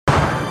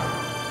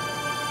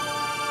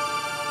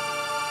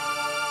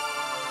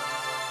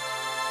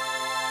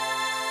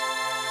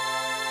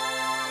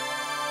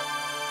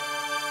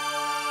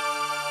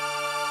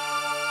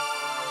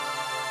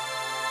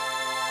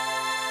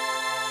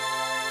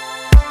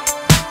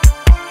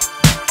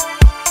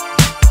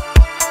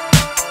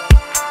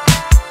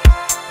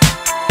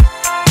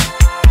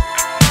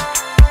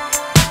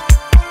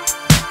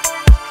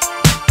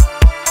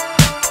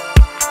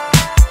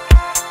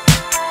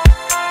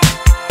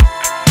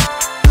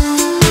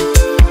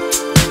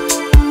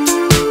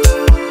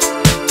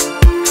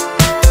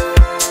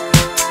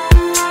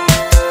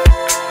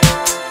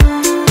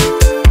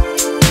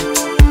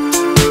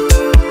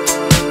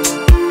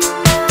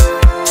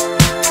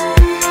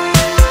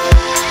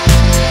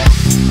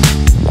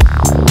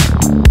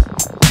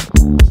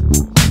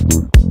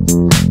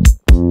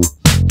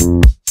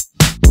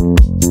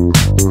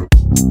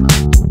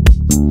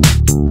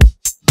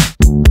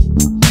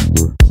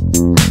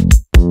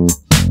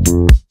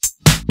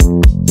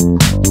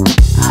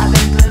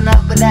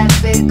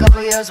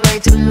yours way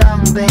too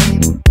long,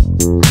 babe.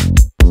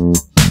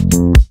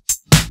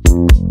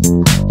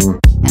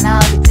 And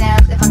I'll be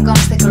damned if I'm gonna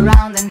stick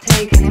around and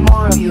take any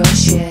more of your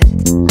shit.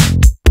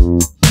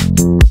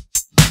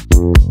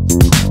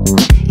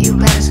 You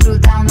better screw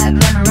down that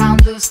run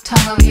around loose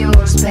tongue of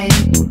yours, babe.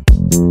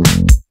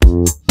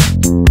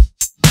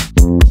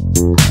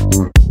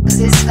 Cause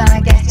it's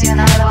gonna get you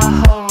out of a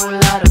whole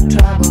lot of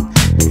trouble,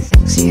 the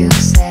things you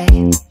say.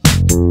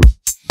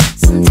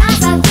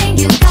 Sometimes I think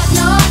you got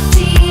no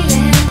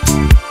feeling.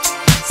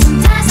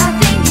 Sometimes I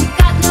think you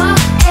got no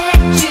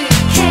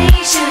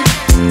education.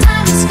 The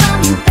time has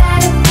come, you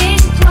better think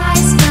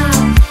twice now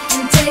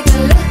and take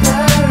a look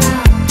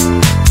around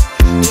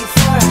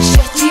before I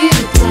shut you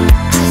down.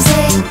 I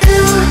say, do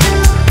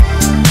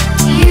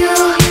you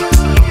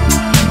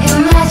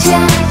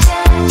imagine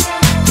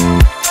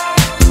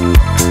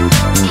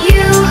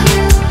you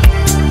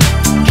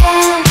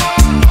can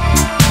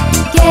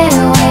get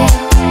away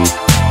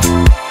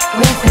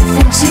with the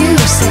things you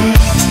say?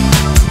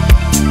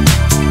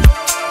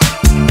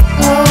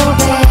 Oh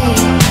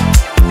babe,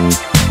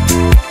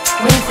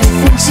 with the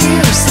things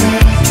you say.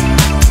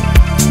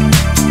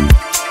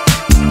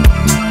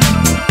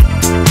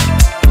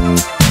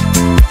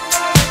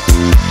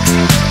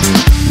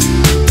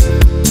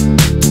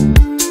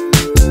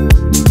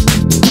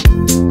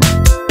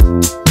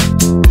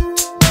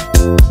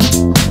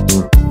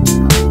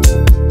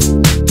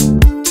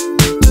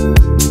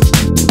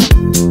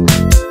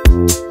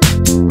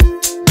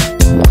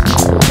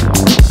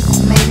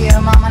 Maybe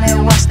your mama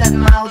never washed that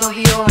mouth of